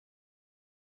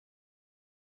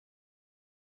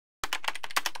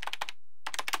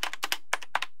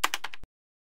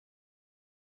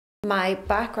my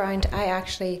background, I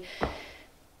actually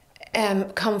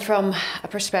come from a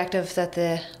perspective that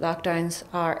the lockdowns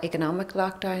are economic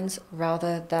lockdowns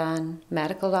rather than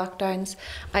medical lockdowns.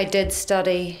 I did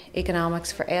study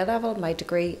economics for A-level. My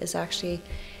degree is actually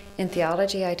in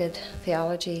theology. I did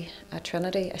theology at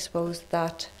Trinity. I suppose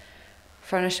that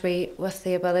furnished me with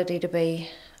the ability to be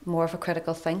more of a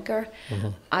critical thinker.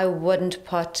 I wouldn't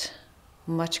put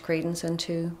much credence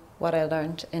into what I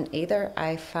learned in either.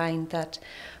 I find that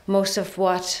most of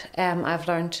what I've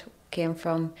learned came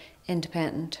from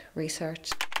independent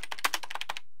research.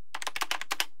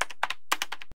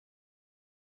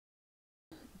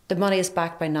 The money is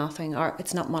backed by nothing, or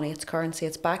it's not money, it's currency.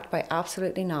 It's backed by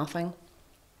absolutely nothing.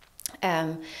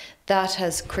 That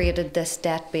has created this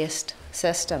debt-based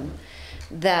system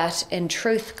that in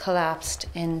truth collapsed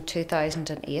in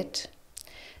 2008.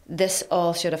 This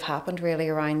all should have happened really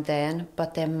around then,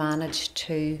 but they managed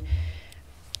to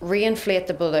reinflate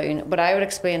the balloon. What I would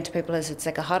explain to people is it's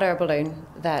like a hot air balloon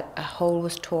that a hole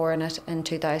was torn in it in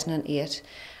 2008,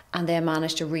 and they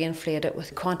managed to reinflate it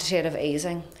with quantitative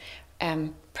easing,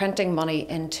 printing money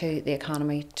into the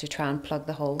economy to try and plug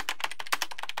the hole.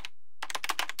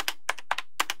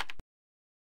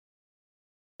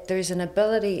 There's an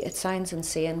ability, it sounds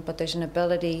insane, but there's an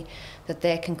ability that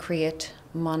they can create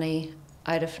money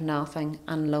out of nothing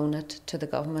and loan it to the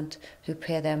government, who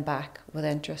pay them back with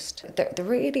interest. They're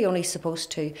really only supposed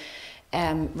to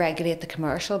regulate the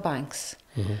commercial banks.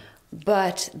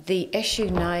 But the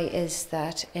issue now is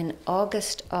that in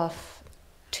August of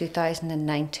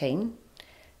 2019,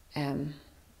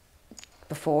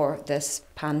 before this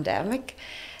pandemic,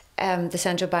 the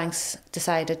central banks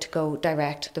decided to go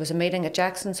direct. There was a meeting at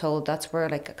Jackson's Hole, that's where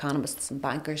like economists and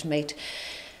bankers meet.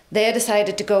 They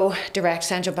decided to go direct.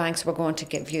 Central banks were going to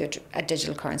give you a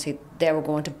digital currency. They were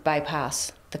going to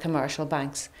bypass the commercial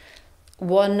banks.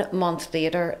 1 month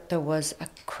later, there was a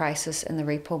crisis in the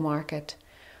repo market,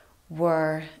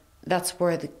 that's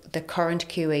where the current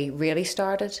QE really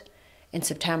started in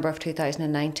September of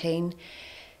 2019.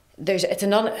 It's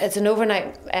an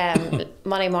overnight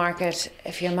money market.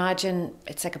 If you imagine,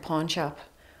 it's like a pawn shop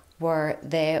where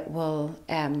they will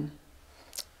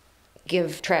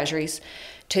give treasuries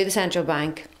to the central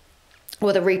bank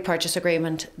with a repurchase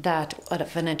agreement that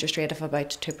at an interest rate of about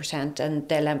 2%, and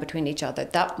they lend between each other.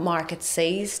 That market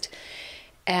seized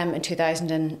in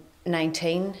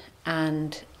 2019,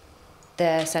 and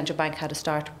the central bank had to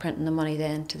start printing the money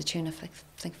then to the tune of, I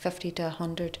think, 50 to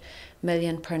 100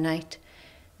 million per night.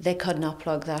 They could not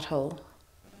plug that hole.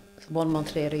 1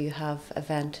 month later, you have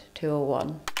Event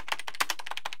 201.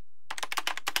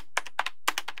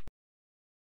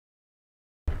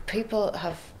 People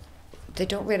they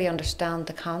don't really understand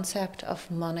the concept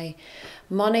of money.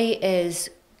 Money is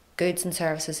goods and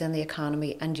services in the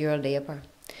economy and your labour.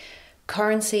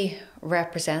 Currency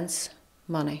represents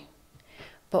money,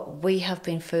 but we have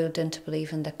been fooled into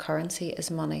believing that currency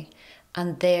is money,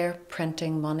 and they're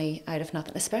printing money out of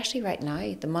nothing, especially right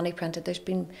now. The money printed, there's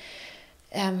been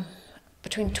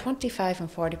between 25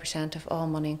 and 40% of all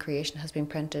money in creation has been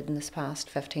printed in this past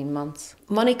 15 months.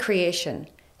 Money creation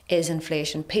is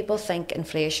inflation. People think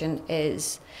inflation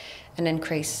is an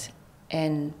increase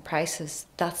in prices.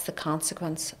 That's the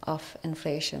consequence of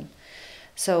inflation.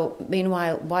 So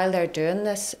meanwhile, while they're doing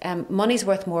this, money's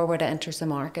worth more where it enters the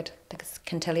market. I think it's the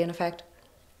Cantillon effect.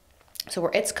 So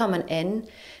where it's coming in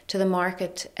to the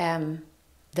market,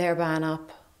 they're buying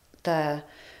up a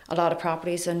lot of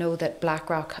properties. I know that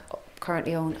BlackRock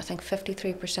currently own, I think,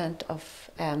 53%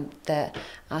 of the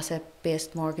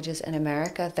asset-based mortgages in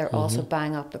America. They're also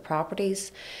buying up the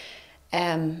properties.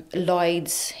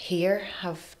 Lloyd's here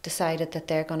have decided that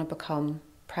they're going to become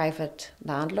private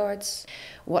landlords.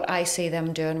 What I see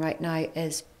them doing right now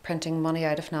is printing money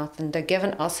out of nothing. They're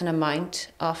giving us an amount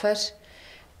of it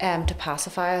to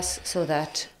pacify us so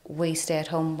that we stay at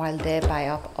home while they buy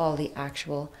up all the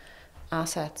actual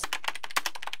assets.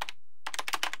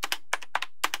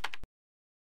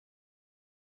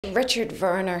 Richard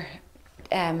Werner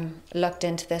looked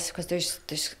into this because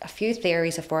there's a few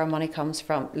theories of where money comes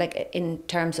from, like in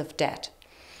terms of debt.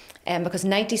 Because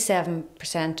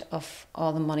 97% of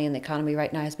all the money in the economy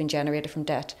right now has been generated from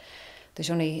debt. There's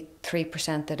only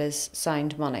 3% that is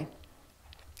sound money.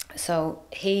 So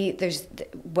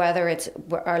whether it's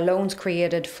are loans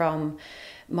created from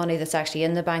money that's actually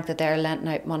in the bank, that they're lending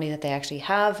out money that they actually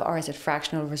have, or is it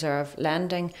fractional reserve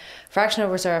lending? Fractional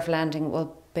reserve lending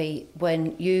will be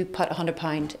when you put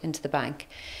 £100 into the bank,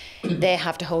 they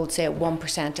have to hold, say,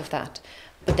 1% of that,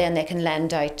 but then they can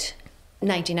lend out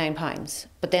 £99,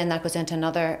 but then that goes into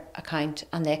another account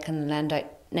and they can lend out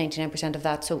 99% of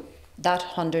that. So that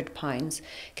 £100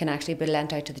 can actually be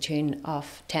lent out to the tune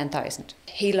of 10,000.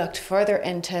 He looked further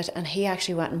into it and he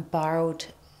actually went and borrowed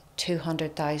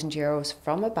 €200,000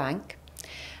 from a bank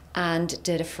and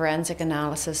did a forensic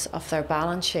analysis of their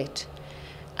balance sheet.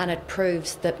 And it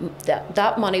proves that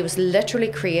that money was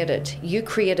literally created. You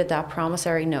created that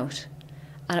promissory note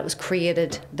and it was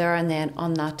created there and then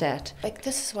on that debt. Like,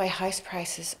 this is why house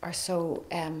prices are so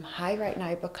high right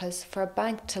now, because for a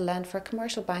bank to lend, for a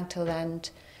commercial bank to lend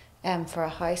for a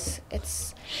house,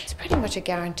 it's pretty much a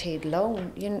guaranteed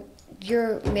loan.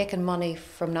 You're making money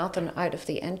from nothing out of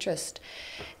the interest.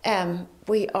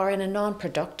 We are in a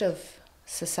non-productive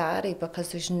society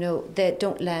because they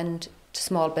don't lend to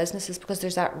small businesses because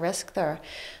there's that risk there.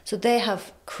 So they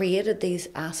have created these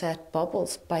asset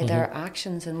bubbles by their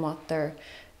actions and what they're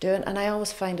doing. And I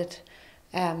always find it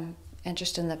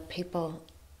interesting that people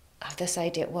have this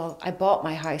idea, well, I bought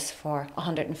my house for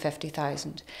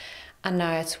 150,000 and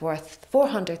now it's worth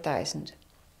 400,000.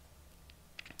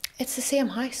 It's the same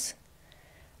house.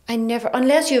 I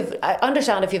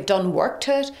understand if you've done work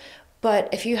to it, but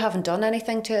if you haven't done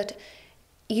anything to it,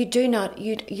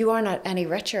 you are not any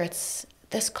richer. It's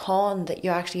this con that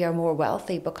you actually are more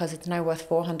wealthy because it's now worth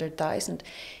 400,000.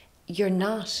 You're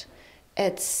not.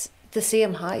 It's the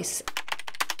same house.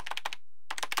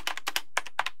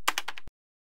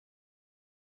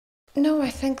 No, I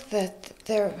think that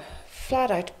they're flat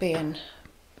out being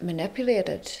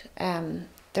manipulated.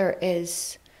 There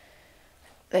is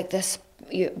like this,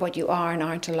 what you are and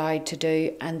aren't allowed to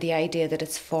do, and the idea that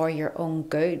it's for your own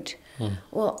good.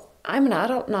 Well, I'm an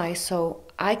adult now, so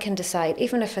I can decide,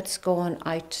 even if it's going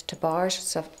out to bars and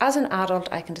stuff, as an adult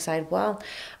I can decide, well,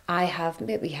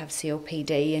 maybe have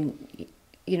COPD, and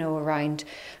around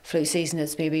flu season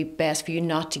it's maybe best for you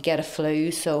not to get a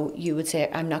flu, so you would say,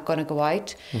 I'm not going to go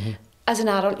out. As an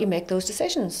adult you make those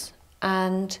decisions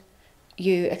and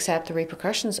you accept the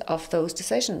repercussions of those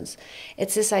decisions.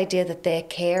 It's this idea that they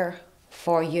care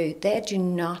for you. They do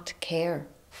not care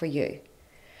for you.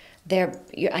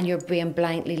 And you're being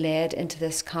blindly led into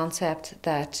this concept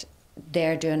that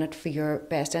they're doing it for your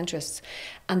best interests,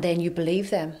 and then you believe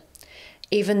them,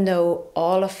 even though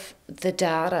all of the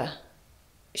data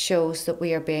shows that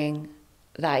we are being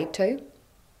lied to.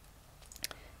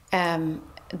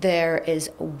 There is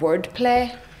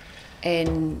wordplay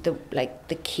in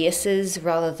the cases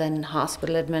rather than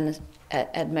hospital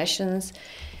admissions.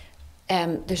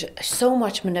 There's so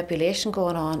much manipulation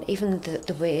going on, even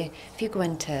the way, if you go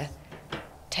into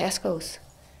Tesco's,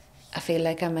 I feel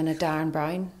like I'm in a Darren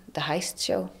Brown, the heist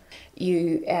show.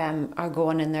 You are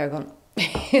going in there going,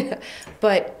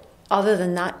 but other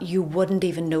than that, you wouldn't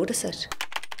even notice it.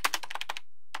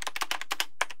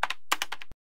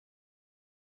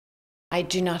 I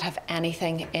do not have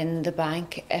anything in the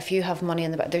bank. If you have money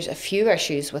in the bank, there's a few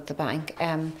issues with the bank.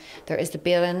 There is the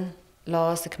bail-in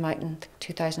laws that come out in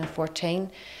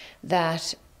 2014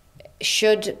 that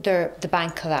should the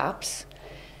bank collapse,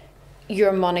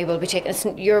 your money will be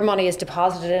taken. Your money is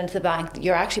deposited into the bank.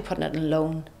 You're actually putting it in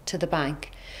loan to the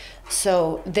bank.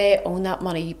 So they own that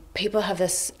money. People have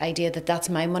this idea that that's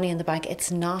my money in the bank. It's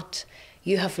not.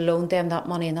 You have loaned them that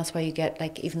money, and that's why you get,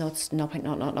 like, even though it's not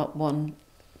 1%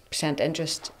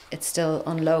 interest, it's still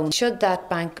on loan. Should that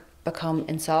bank become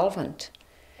insolvent,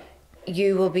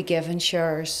 you will be given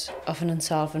shares of an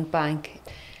insolvent bank.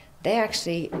 They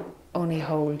actually only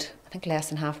hold, I think, less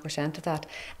than 0.5% of that.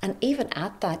 And even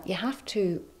at that, you have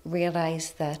to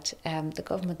realise that the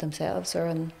government themselves are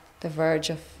on the verge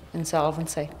of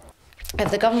insolvency.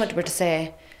 If the government were to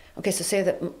say, okay, so say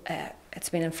that it's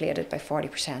been inflated by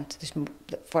 40%, there's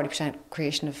 40%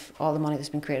 creation of all the money that's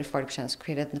been created, 40% is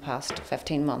created in the past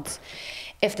 15 months.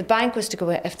 If the bank was to go,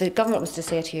 if the government was to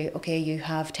say to you, okay, you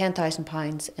have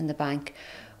 £10,000 in the bank,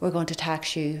 we're going to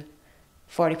tax you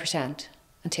 40%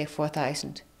 and take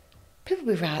 4,000, people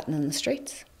would be ratting in the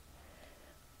streets.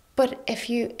 But if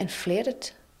you inflate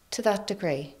it to that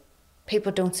degree,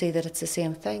 people don't see that it's the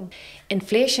same thing.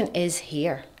 Inflation is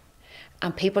here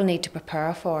and people need to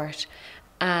prepare for it.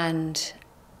 And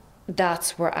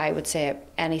that's where I would say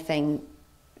anything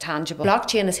tangible.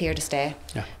 Blockchain is here to stay.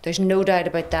 Yeah. There's no doubt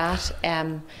about that.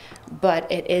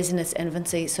 But it is in its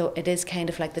infancy, so it is kind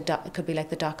of like it could be like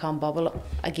the dot-com bubble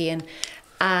again.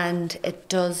 And it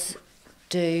does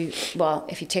do, well,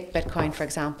 if you take Bitcoin for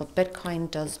example, Bitcoin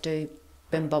does do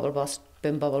boom, bubble, bust,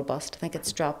 boom, bubble, bust. I think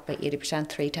it's dropped by 80%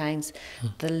 3 times.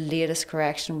 The latest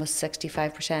correction was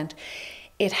 65%.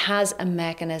 It has a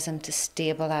mechanism to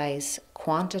stabilise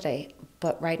quantity,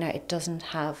 but right now it doesn't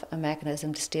have a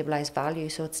mechanism to stabilise value,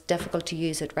 so it's difficult to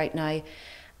use it right now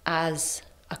as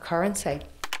a currency.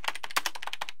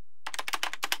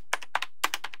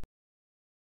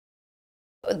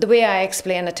 The way I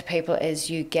explain it to people is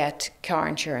you get car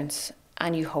insurance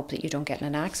and you hope that you don't get in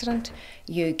an accident.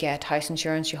 You get house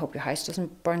insurance, you hope your house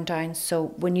doesn't burn down. So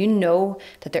when you know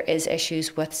that there is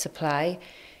issues with supply,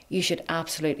 you should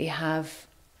absolutely have,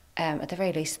 at the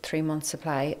very least, 3 months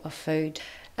supply of food.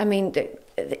 I mean,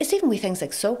 it's even with things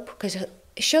like soap, because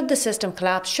should the system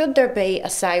collapse, should there be a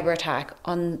cyber attack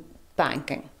on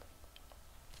banking,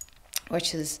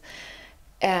 which is,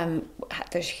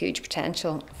 there's huge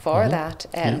potential for that.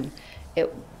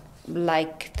 It,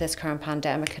 like this current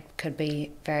pandemic, could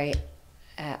be very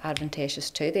advantageous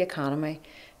to the economy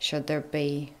should there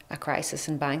be a crisis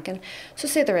in banking. So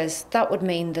say there is, that would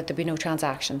mean that there'd be no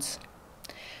transactions.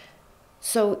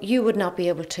 So you would not be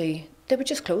able to, they would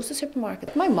just close the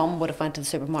supermarket. My mum would have went to the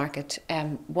supermarket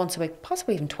once a week,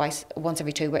 possibly even once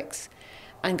every 2 weeks,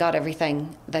 and got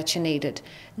everything that she needed.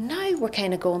 Now we're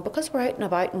kind of going, because we're out and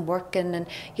about and working, and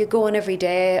you're going every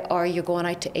day, or you're going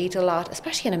out to eat a lot,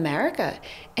 especially in America.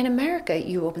 In America,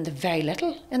 you open the very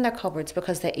little in their cupboards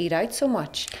because they eat out so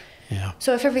much. Yeah.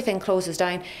 So if everything closes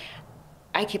down,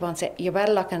 I keep on saying, you're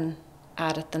better looking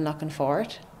at it than looking for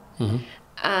it.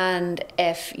 And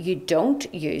if you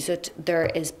don't use it, there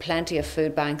is plenty of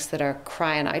food banks that are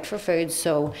crying out for food.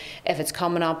 So if it's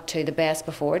coming up to the best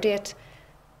before date,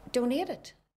 donate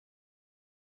it.